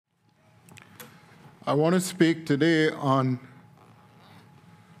I want to speak today on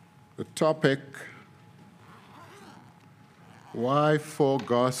the topic, why four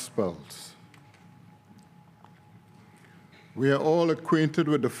Gospels? We are all acquainted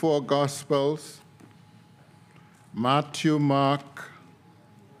with the four Gospels: Matthew, Mark,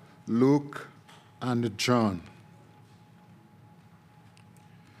 Luke, and John.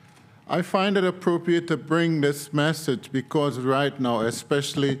 I find it appropriate to bring this message because right now,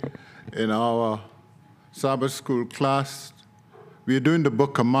 especially in our Sabbath school class, we are doing the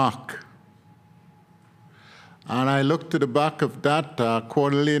book of Mark. And I look to the back of that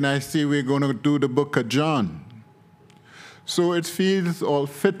quarterly and I see we're going to do the book of John. So it feels all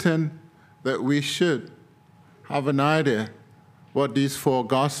fitting that we should have an idea what these four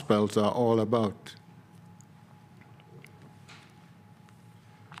Gospels are all about.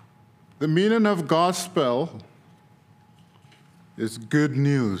 The meaning of gospel is good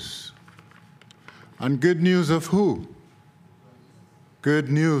news. And good news of who? Good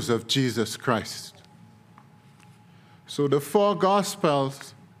news of Jesus Christ. So the four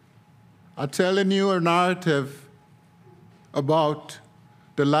Gospels are telling you a narrative about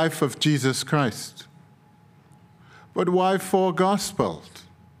the life of Jesus Christ. But why four Gospels?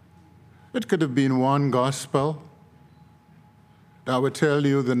 It could have been one Gospel that would tell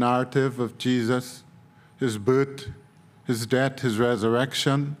you the narrative of Jesus, his birth, his death, his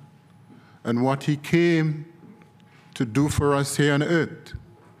resurrection, and what he came to do for us here on earth.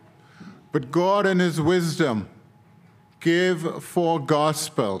 But God in his wisdom gave four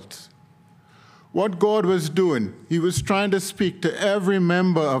Gospels. What God was doing, he was trying to speak to every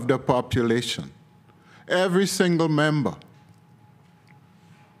member of the population, every single member.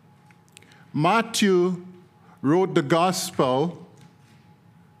 Matthew wrote the Gospel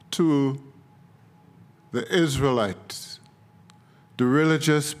to the Israelites, the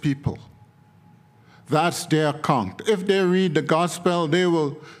religious people. That's their account. If they read the Gospel, they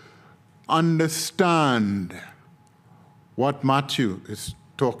will understand what Matthew is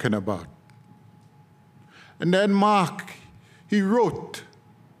talking about. And then Mark, he wrote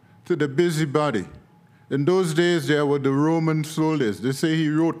to the busybody. In those days, there were the Roman soldiers. They say he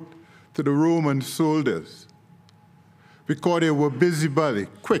wrote to the Roman soldiers because they were busybody,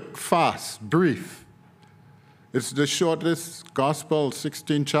 quick, fast, brief. It's the shortest gospel,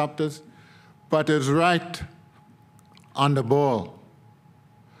 16 chapters, but it's right on the ball.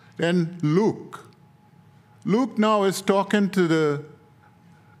 Then Luke. Luke now is talking to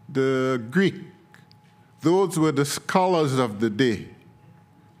the Greek. Those were the scholars of the day,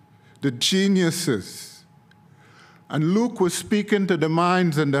 the geniuses. And Luke was speaking to the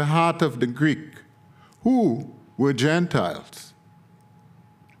minds and the heart of the Greek, who were Gentiles.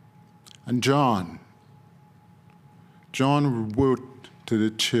 And John wrote to the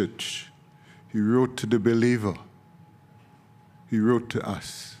church. He wrote to the believer. He wrote to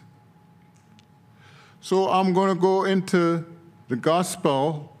us. So I'm going to go into the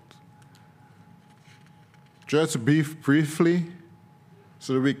gospel just briefly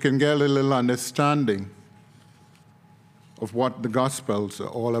so that we can get a little understanding of what the Gospels are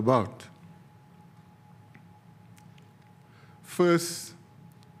all about. First,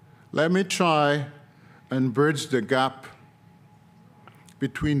 let me try and bridge the gap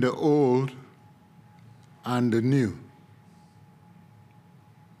between the Old and the New.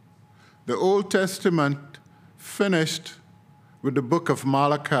 The Old Testament finished with the book of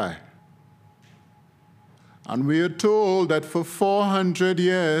Malachi. And we are told that for 400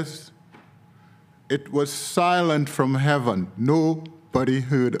 years, it was silent from heaven. Nobody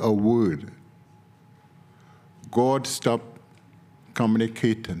heard a word. God stopped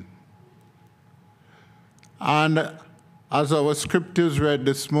communicating. And as our scriptures read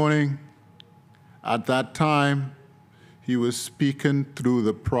this morning, at that time, he was speaking through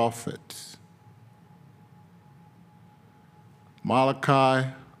the prophets. Malachi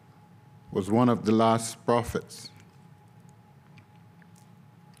was one of the last prophets.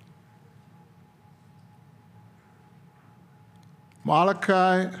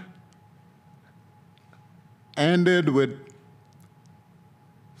 Malachi ended with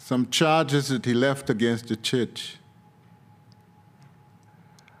some charges that he left against the church.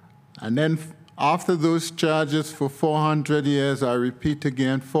 And then after those charges for 400 years, I repeat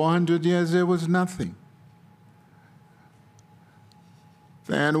again, 400 years there was nothing.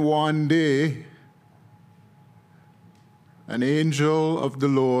 Then one day, an angel of the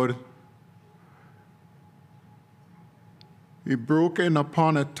Lord, he broke in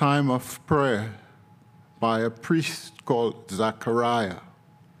upon a time of prayer by a priest called Zechariah.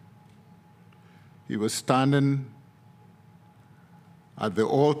 He was standing at the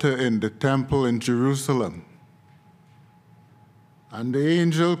altar in the temple in Jerusalem. And the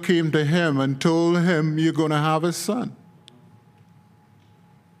angel came to him and told him, "You're going to have a son."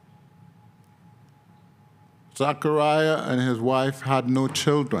 Zachariah and his wife had no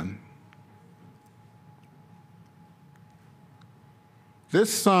children.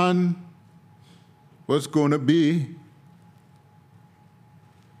 This son was going to be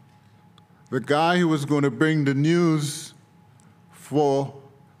the guy who was going to bring the news for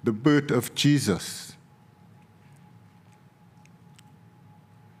the birth of Jesus.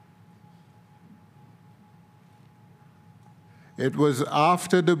 It was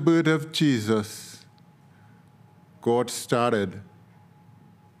after the birth of Jesus, God started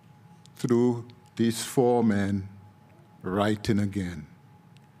through these four men writing again.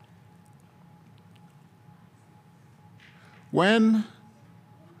 When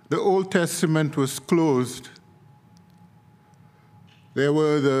the Old Testament was closed, there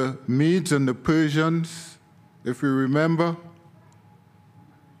were the Medes and the Persians, if you remember,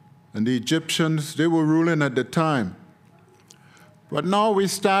 and the Egyptians. They were ruling at the time. But now we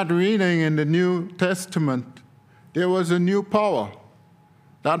start reading in the New Testament, there was a new power.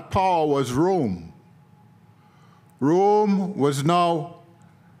 That power was Rome. Rome was now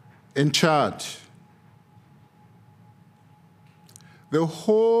in charge. The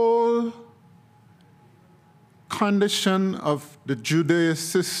whole condition of the Judaic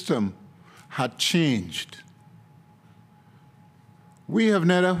system had changed. We have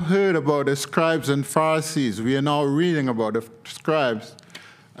never heard about the scribes and Pharisees. We are now reading about the scribes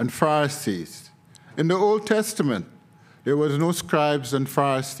and Pharisees. In the Old Testament, there was no scribes and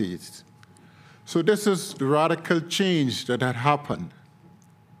Pharisees. So this is the radical change that had happened.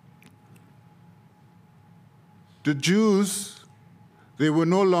 The Jews, they were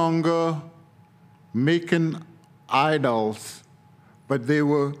no longer making idols, but they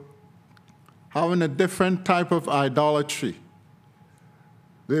were having a different type of idolatry.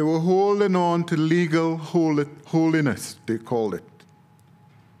 They were holding on to legal holiness, they call it.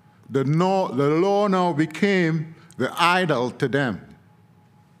 The law now became the idol to them.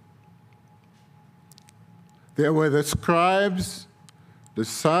 There were the scribes, the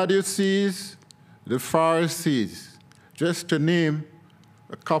Sadducees, the Pharisees, just to name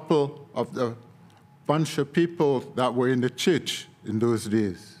a couple of the bunch of people that were in the church in those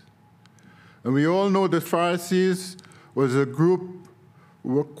days. And we all know the Pharisees was a group who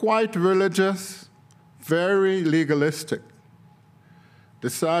were quite religious, very legalistic. The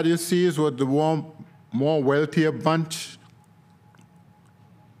Sadducees were the more wealthier bunch.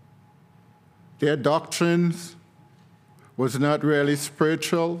 Their doctrines was not really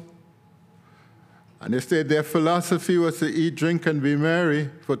spiritual. And they said their philosophy was to eat, drink, and be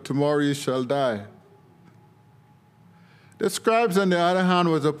merry, for tomorrow you shall die. The scribes, on the other hand,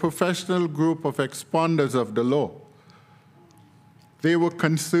 was a professional group of expounders of the law. They were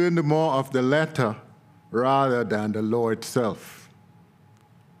concerned more of the letter rather than the law itself.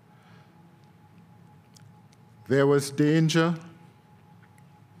 There was danger,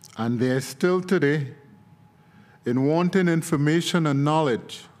 and there is still today, in wanting information and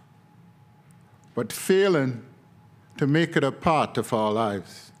knowledge, but failing to make it a part of our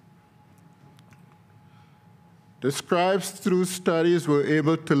lives. The scribes, through studies, were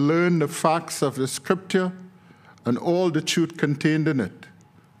able to learn the facts of the Scripture and all the truth contained in it,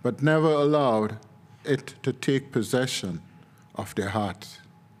 but never allowed it to take possession of their hearts.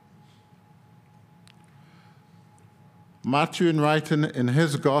 Matthew, in writing in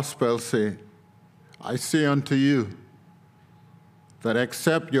his gospel, say, "I say unto you, that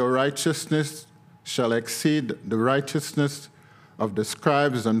except your righteousness shall exceed the righteousness of the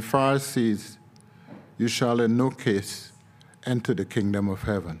scribes and Pharisees, you shall in no case enter the kingdom of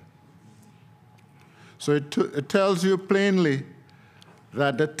heaven." So it tells you plainly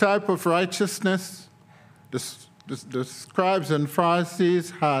that the type of righteousness the scribes and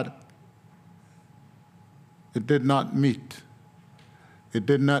Pharisees had, it did not meet. It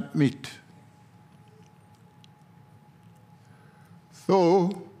did not meet.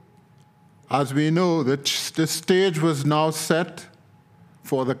 So, as we know, the stage was now set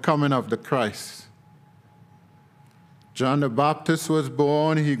for the coming of the Christ. John the Baptist was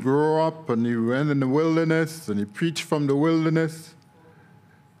born, he grew up, and he went in the wilderness, and he preached from the wilderness.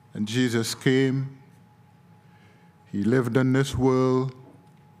 And Jesus came. He lived in this world.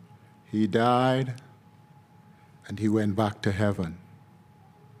 He died, and he went back to heaven.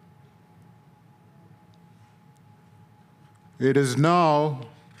 It is now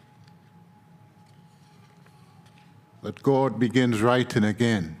that God begins writing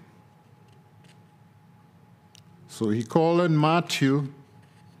again. So he called in Matthew,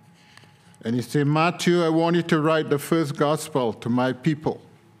 and he said, Matthew, I want you to write the first gospel to my people.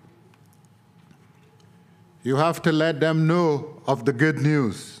 You have to let them know of the good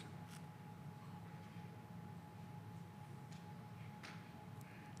news.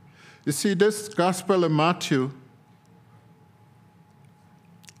 You see, this gospel of Matthew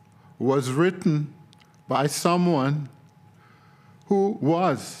was written by someone who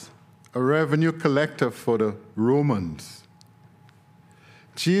was a revenue collector for the Romans.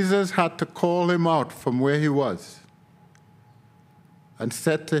 Jesus had to call him out from where he was and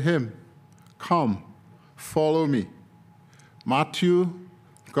said to him, come, follow me. Matthew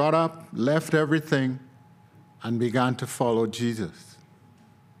got up, left everything, and began to follow Jesus.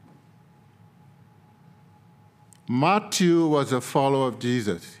 Matthew was a follower of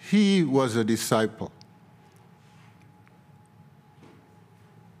Jesus. He was a disciple.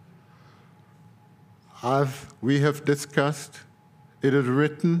 As we have discussed, it is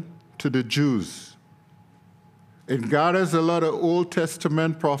written to the Jews. It gathers a lot of Old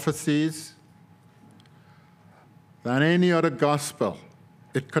Testament prophecies than any other gospel.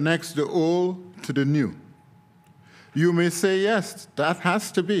 It connects the old to the new. You may say, yes, that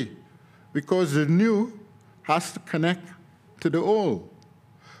has to be, because the new has to connect to the old.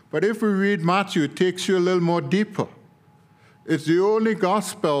 But if we read Matthew, it takes you a little more deeper. It's the only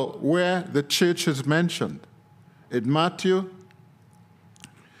gospel where the church is mentioned. In Matthew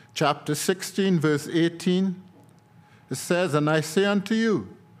chapter 16, verse 18, it says, and I say unto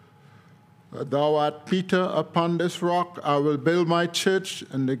you, thou art Peter, upon this rock I will build my church,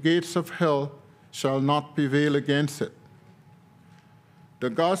 and the gates of hell shall not prevail against it.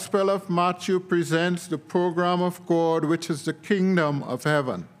 The Gospel of Matthew presents the program of God, which is the kingdom of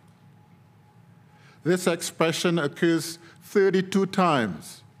heaven. This expression occurs 32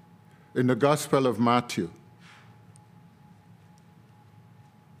 times in the Gospel of Matthew.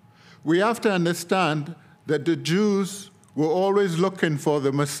 We have to understand that the Jews were always looking for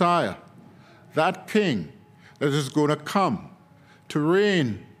the Messiah, that king that is going to come to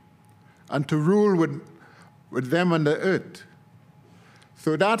reign and to rule with them on the earth.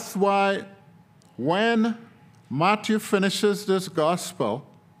 So that's why when Matthew finishes this gospel,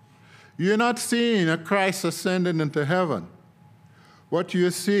 you're not seeing a Christ ascending into heaven. What you're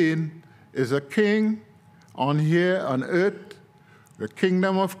seeing is a king on here on earth, the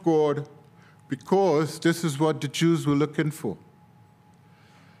kingdom of God, because this is what the Jews were looking for.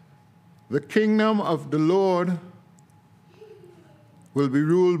 The kingdom of the Lord will be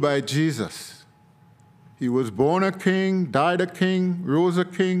ruled by Jesus. He was born a king, died a king, rose a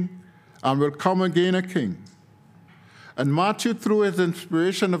king, and will come again a king. And Matthew, through his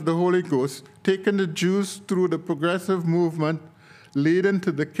inspiration of the Holy Ghost, taken the Jews through the progressive movement leading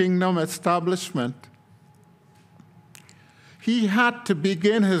to the kingdom establishment, he had to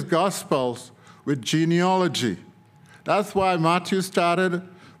begin his Gospels with genealogy. That's why Matthew started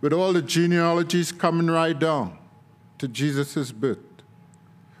with all the genealogies coming right down to Jesus' birth.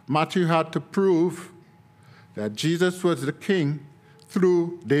 Matthew had to prove that Jesus was the king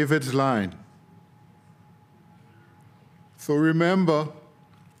through David's line. So remember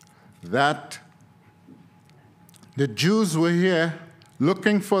that the Jews were here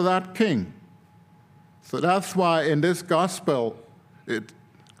looking for that king. So that's why in this gospel,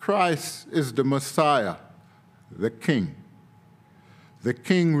 Christ is the Messiah, the king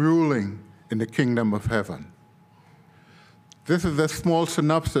ruling in the kingdom of heaven. This is a small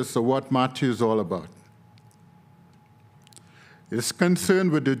synopsis of what Matthew is all about. It's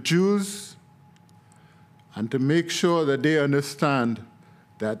concerned with the Jews and to make sure that they understand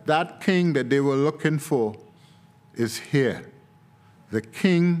that that king that they were looking for is here. The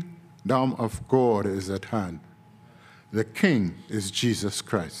kingdom of God is at hand. The king is Jesus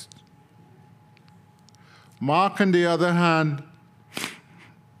Christ. Mark, on the other hand,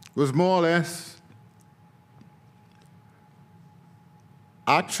 was more or less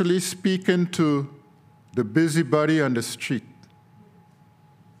actually speaking to the busybody on the street.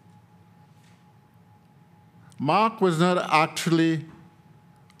 Mark was not actually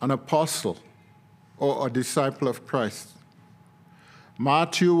an apostle or a disciple of Christ.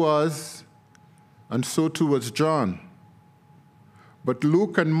 Matthew was, and so too was John. But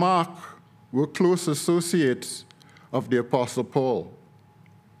Luke and Mark were close associates of the Apostle Paul.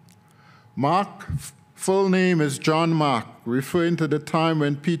 Mark's full name is John Mark, referring to the time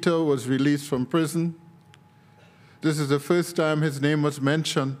when Peter was released from prison. This is the first time his name was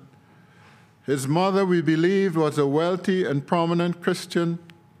mentioned. His mother, we believe, was a wealthy and prominent Christian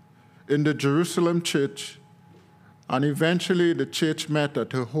in the Jerusalem church, and eventually the church met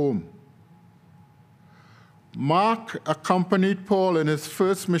at her home. Mark accompanied Paul in his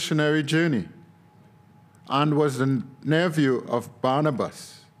first missionary journey and was the nephew of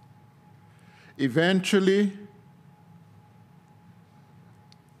Barnabas. Eventually,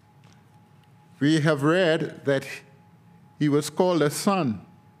 we have read that he was called a son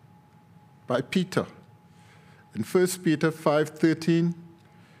by Peter. In 1 Peter 5:13,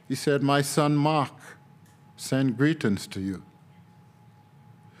 he said, "My son Mark, send greetings to you."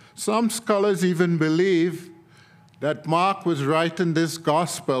 Some scholars even believe that Mark was writing this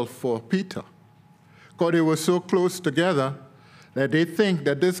gospel for Peter, because they were so close together that they think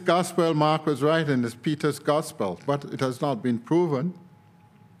that this gospel Mark was writing is Peter's gospel, but it has not been proven.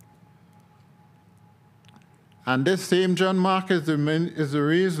 And this same John Mark is the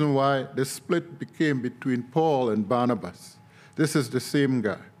reason why the split became between Paul and Barnabas. This is the same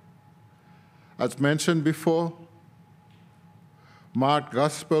guy. As mentioned before, Mark's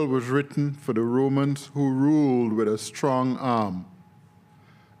gospel was written for the Romans who ruled with a strong arm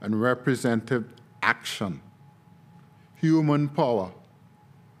and represented action, human power.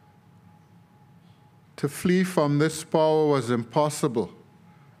 To flee from this power was impossible,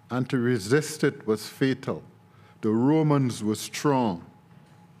 and to resist it was fatal. The Romans were strong.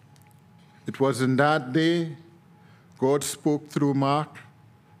 It was in that day God spoke through Mark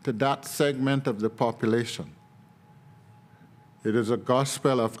to that segment of the population. It is a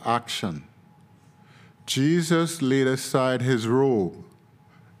gospel of action. Jesus laid aside his robe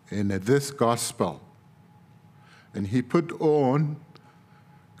in this gospel, and he girded on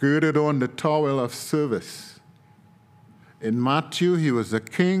the towel of service. In Matthew, he was a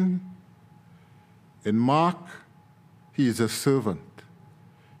king. In Mark, he is a servant.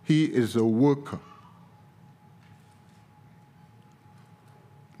 He is a worker.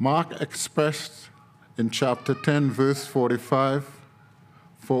 Mark expressed in chapter 10, verse 45,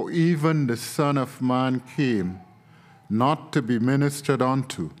 "For even the Son of Man came not to be ministered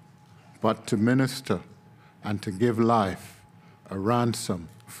unto, but to minister and to give life a ransom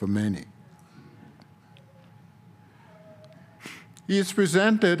for many." He is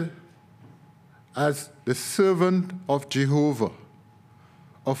presented as the servant of Jehovah,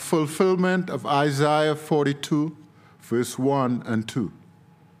 a fulfillment of Isaiah 42, verse 1 and 2.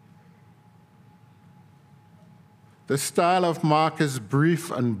 The style of Mark is brief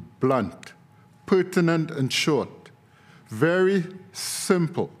and blunt, pertinent and short, very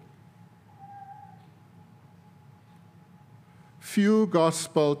simple. Few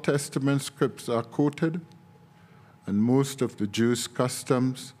Gospel Testament scripts are quoted, and most of the Jewish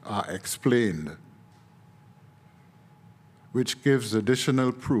customs are explained, which gives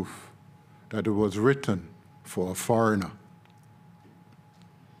additional proof that it was written for a foreigner.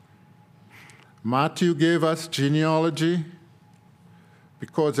 Matthew gave us genealogy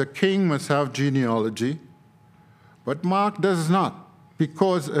because a king must have genealogy, but Mark does not,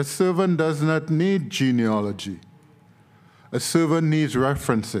 because a servant does not need genealogy. A servant needs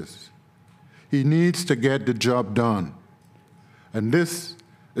references. He needs to get the job done. And this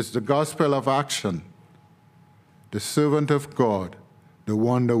is the gospel of action, the servant of God, the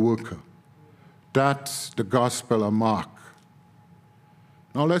wonder worker. That's the gospel of Mark.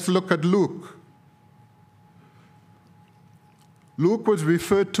 Now let's look at Luke. Luke was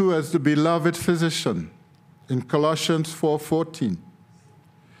referred to as the beloved physician in Colossians 4:14.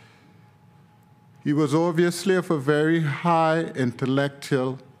 He was obviously of a very high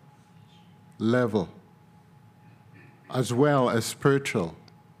intellectual level, as well as spiritual.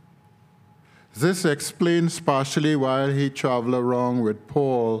 This explains partially why he traveled around with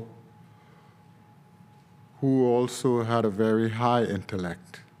Paul, who also had a very high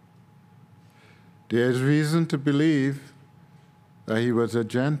intellect. There is reason to believe that he was a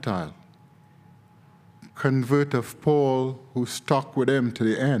Gentile, convert of Paul, who stuck with him to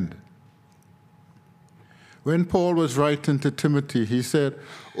the end. When Paul was writing to Timothy, he said,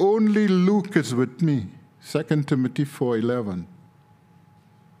 "Only Luke is with me," 2 Timothy 4:11.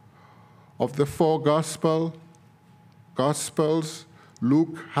 Of the four Gospels,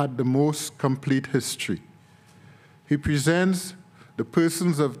 Luke had the most complete history. He presents the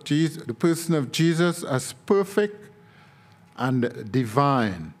person of Jesus as perfect and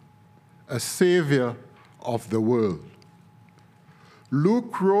divine, a savior of the world.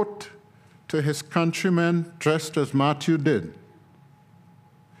 Luke wrote to his countrymen dressed as Matthew did.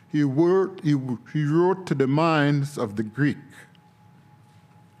 He wrote to the minds of the Greek.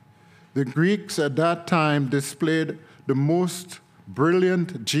 The Greeks at that time displayed the most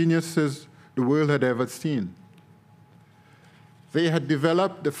brilliant geniuses the world had ever seen. They had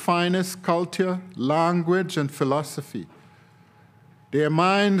developed the finest culture, language, and philosophy. Their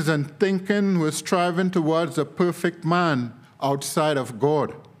minds and thinking were striving towards a perfect man outside of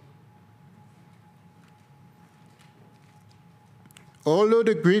God. Although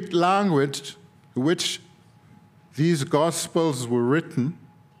the Greek language in which these Gospels were written,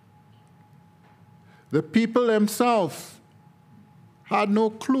 the people themselves had no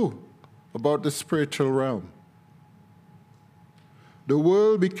clue about the spiritual realm. The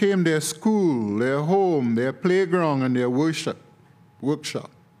world became their school, their home, their playground, and their workshop.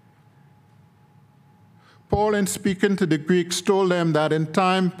 Paul, in speaking to the Greeks, told them that in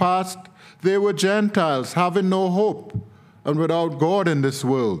time past they were Gentiles, having no hope and without God in this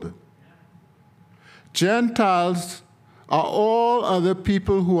world. Gentiles are all other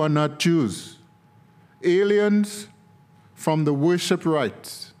people who are not Jews, aliens from the worship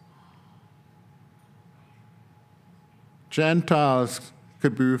rites. Gentiles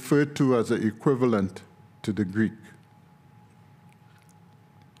could be referred to as the equivalent to the Greek.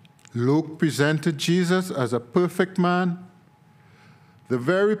 Luke presented Jesus as a perfect man, the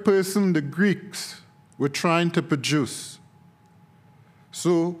very person the Greeks were trying to produce.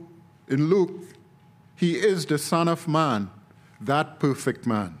 So, in Luke, he is the Son of Man, that perfect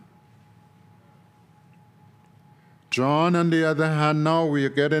man. John, on the other hand, now we are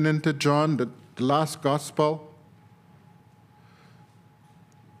getting into John, the last gospel.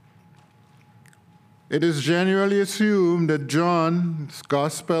 It is generally assumed that John's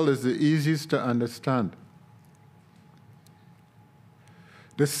gospel is the easiest to understand.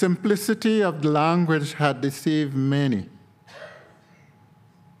 The simplicity of the language had deceived many.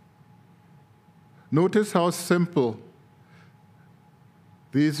 Notice how simple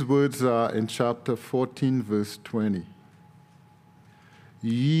these words are in chapter 14, verse 20.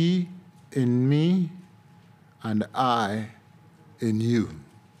 Ye in me, and I in you.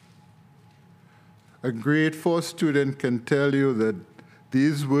 A grade 4 student can tell you that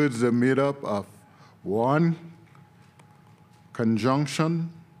these words are made up of 1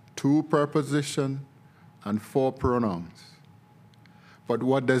 conjunction, 2 preposition, and 4 pronouns. But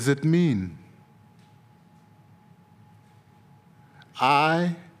what does it mean?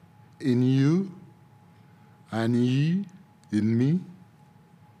 I in you, and ye in me.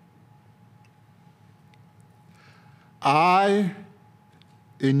 I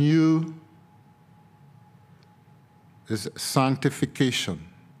in you is sanctification,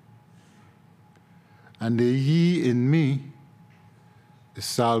 and the ye in me is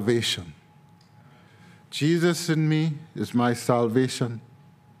salvation. Jesus in me is my salvation.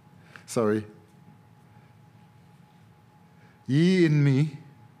 Ye in me,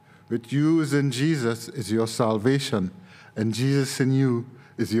 with you is in Jesus, is your salvation, and Jesus in you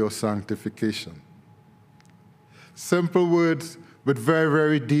is your sanctification. Simple words, but very,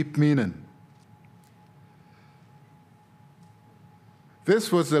 very deep meaning.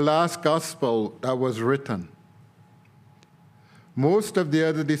 This was the last gospel that was written. Most of the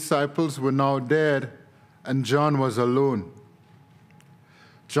other disciples were now dead, and John was alone.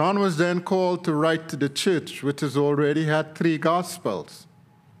 John was then called to write to the church, which has already had 3 gospels.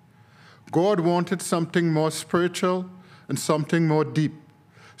 God wanted something more spiritual and something more deep,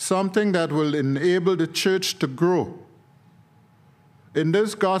 something that will enable the church to grow. In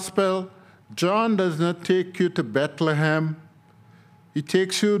this gospel, John does not take you to Bethlehem. He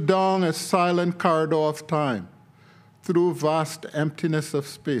takes you down a silent corridor of time, through vast emptiness of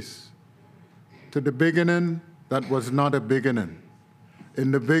space, to the beginning that was not a beginning.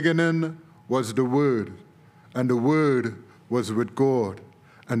 In the beginning was the Word, and the Word was with God,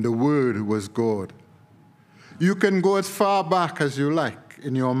 and the Word was God. You can go as far back as you like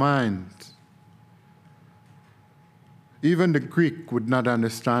in your mind. Even the Greek would not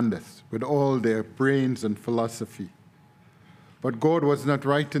understand this with all their brains and philosophy. But God was not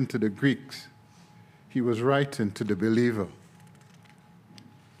writing to the Greeks. He was writing to the believer.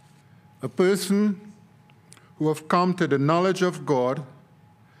 A person who have come to the knowledge of God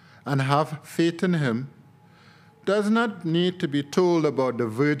and have faith in him does not need to be told about the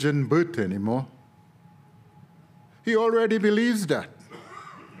virgin birth anymore. He already believes that.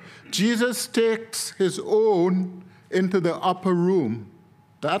 Jesus takes his own into the upper room.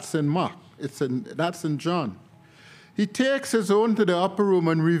 That's in Mark. That's in John. He takes his own to the upper room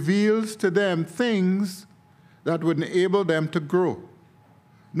and reveals to them things that would enable them to grow.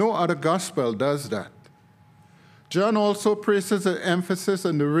 No other gospel does that. John also places an emphasis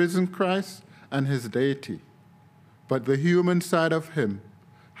on the risen Christ and his deity, but the human side of him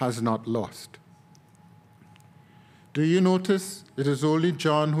has not lost. Do you notice it is only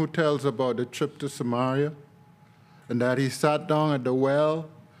John who tells about the trip to Samaria, and that he sat down at the well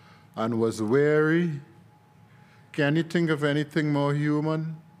and was weary? Can you think of anything more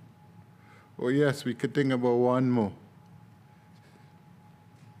human? Oh, yes, we could think about one more.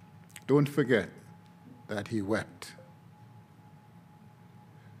 Don't forget that he wept.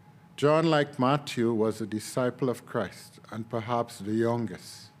 John, like Matthew, was a disciple of Christ, and perhaps the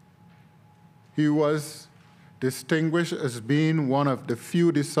youngest. He was distinguished as being one of the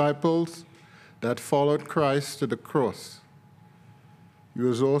few disciples that followed Christ to the cross. He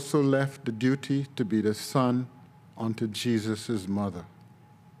was also left the duty to be the son unto Jesus' mother.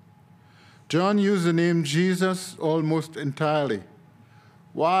 John used the name Jesus almost entirely.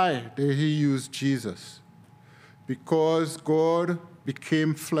 Why did he use Jesus? Because God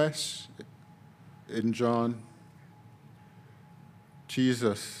became flesh in John.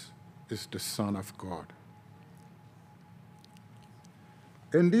 Jesus is the Son of God.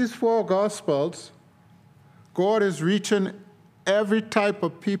 In these 4 Gospels, God is reaching every type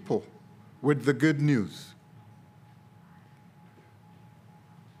of people with the good news.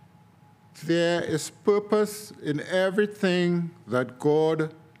 There is purpose in everything that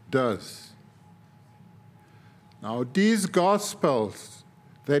God does. Now, these Gospels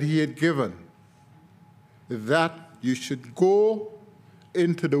that he had given, that you should go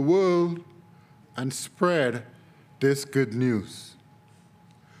into the world and spread this good news.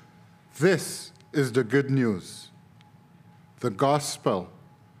 This is the good news, the gospel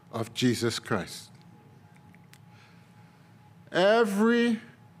of Jesus Christ. Every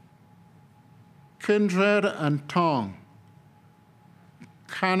kindred and tongue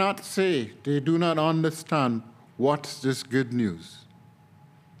cannot say they do not understand what's this good news.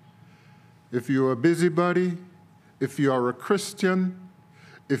 If you're a busybody, if you are a Christian,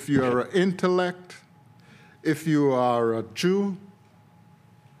 if you are an intellect, if you are a Jew,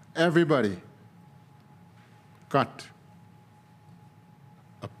 everybody got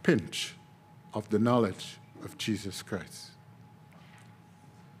a pinch of the knowledge of Jesus Christ.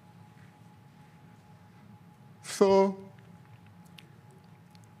 So,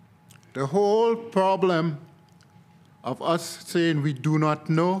 the whole problem of us saying we do not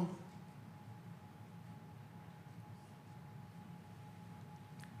know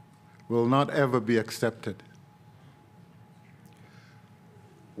will not ever be accepted.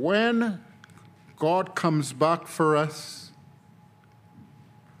 When God comes back for us,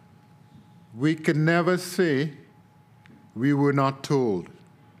 we can never say we were not told.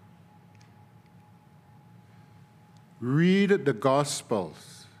 Read the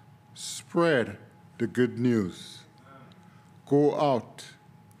Gospels. Spread the good news. Go out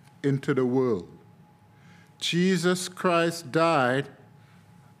into the world. Jesus Christ died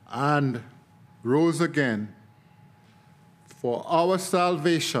and rose again for our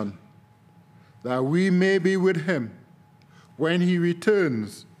salvation, that we may be with him when he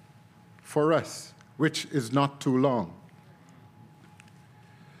returns for us, which is not too long.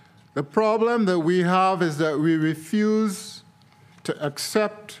 The problem that we have is that we refuse to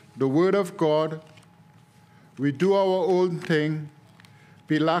accept the word of God. We do our own thing,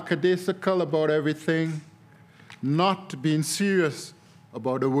 be lackadaisical about everything, not being serious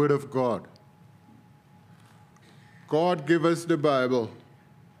about the word of God. God give us the Bible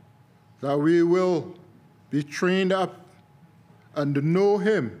that we will be trained up and to know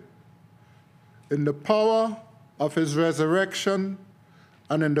him in the power of his resurrection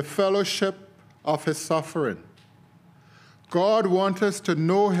and in the fellowship of his suffering. God wants us to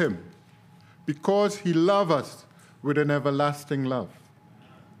know him because he loves us with an everlasting love.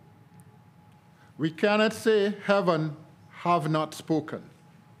 We cannot say heaven have not spoken.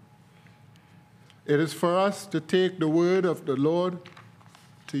 It is for us to take the word of the Lord,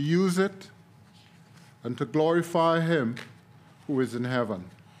 to use it, and to glorify him who is in heaven.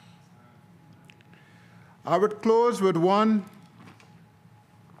 I would close with one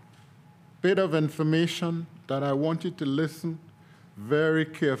bit of information that I want you to listen very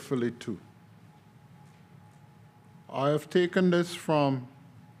carefully to. I have taken this from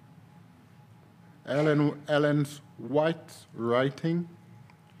Ellen White's writing,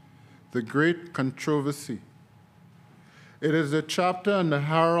 The Great Controversy. It is a chapter in the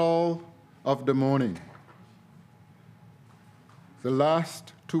Herald of the Morning, the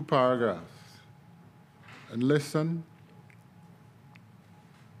last 2 paragraphs. And listen.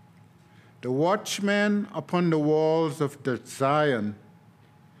 The watchmen upon the walls of the Zion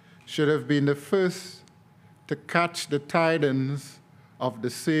should have been the first to catch the tidings of the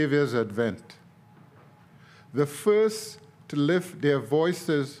Savior's advent, the first to lift their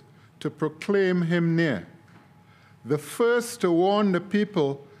voices to proclaim him near, the first to warn the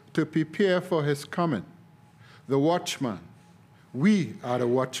people to prepare for his coming. The watchman. We are the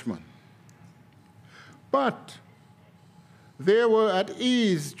watchman. But They were at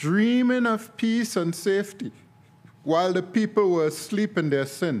ease, dreaming of peace and safety, while the people were asleep in their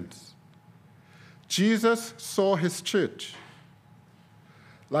sins. Jesus saw his church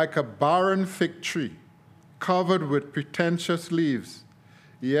like a barren fig tree, covered with pretentious leaves,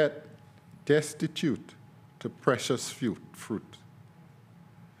 yet destitute to precious fruit.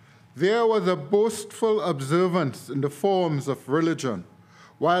 There was a boastful observance in the forms of religion,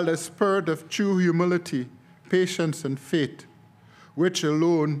 while the spirit of true humility, patience, and faith, which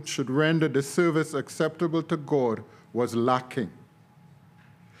alone should render the service acceptable to God, was lacking.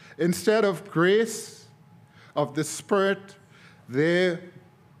 Instead of grace of the Spirit, there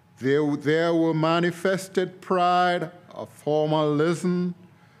were manifested pride of formalism,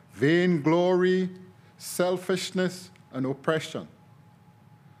 vainglory, selfishness, and oppression.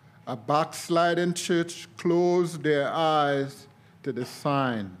 A backsliding church closed their eyes to the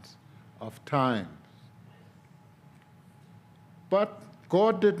signs of times. But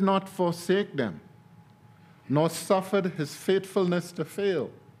God did not forsake them, nor suffered his faithfulness to fail.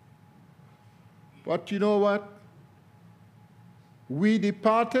 But you know what? We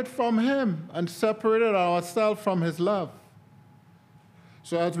departed from him and separated ourselves from his love.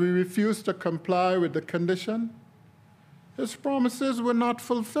 So as we refused to comply with the condition, his promises were not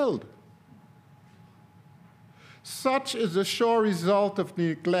fulfilled. Such is the sure result of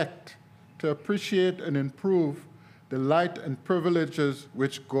neglect to appreciate and improve the light and privileges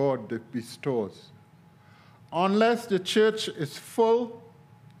which God bestows. Unless the church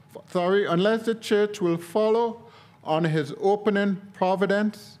will follow on his opening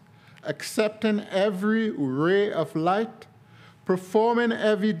providence, accepting every ray of light, performing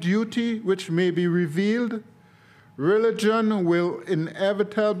every duty which may be revealed, religion will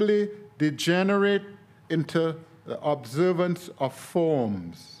inevitably degenerate into the observance of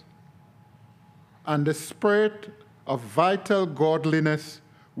forms, and the spirit of vital godliness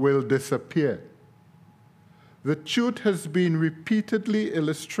will disappear. The truth has been repeatedly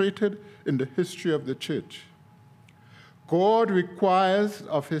illustrated in the history of the church. God requires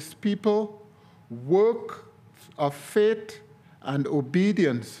of his people work of faith and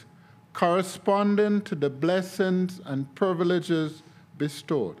obedience corresponding to the blessings and privileges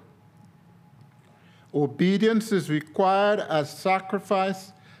bestowed. Obedience is required as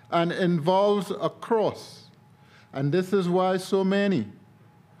sacrifice and involves a cross. And this is why so many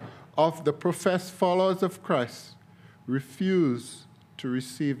of the professed followers of Christ refuse to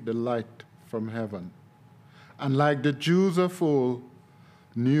receive the light from heaven. And like the Jews of old,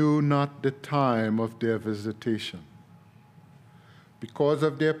 knew not the time of their visitation. Because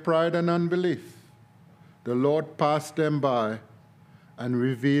of their pride and unbelief, the Lord passed them by and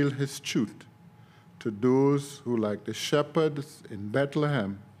revealed his truth to those who, like the shepherds in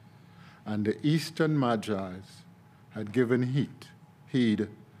Bethlehem and the eastern magi's, had given heed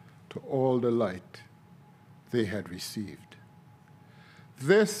to all the light they had received.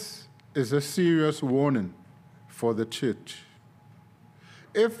 This is a serious warning for the church.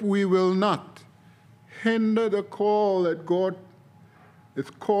 If we will not hinder the call that God is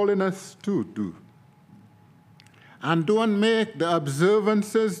calling us to do, and don't make the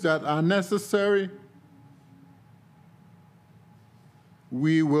observances that are necessary,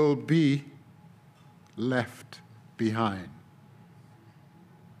 we will be left behind.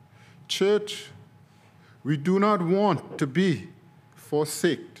 Church, we do not want to be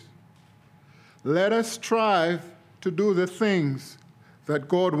forsaken. Let us strive to do the things that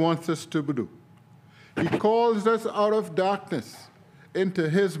God wants us to do. He calls us out of darkness into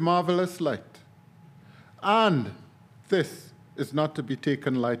his marvelous light. And this is not to be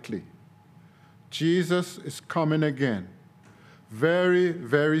taken lightly. Jesus is coming again very,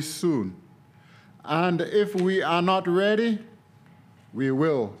 very soon. And if we are not ready, we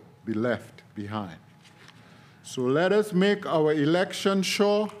will be left behind. So let us make our election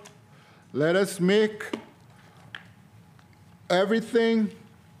sure. Let us make everything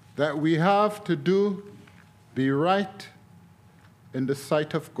that we have to do be right in the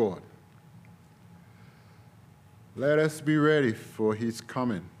sight of God. Let us be ready, for he's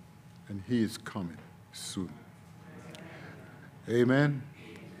coming, and he is coming soon. Amen.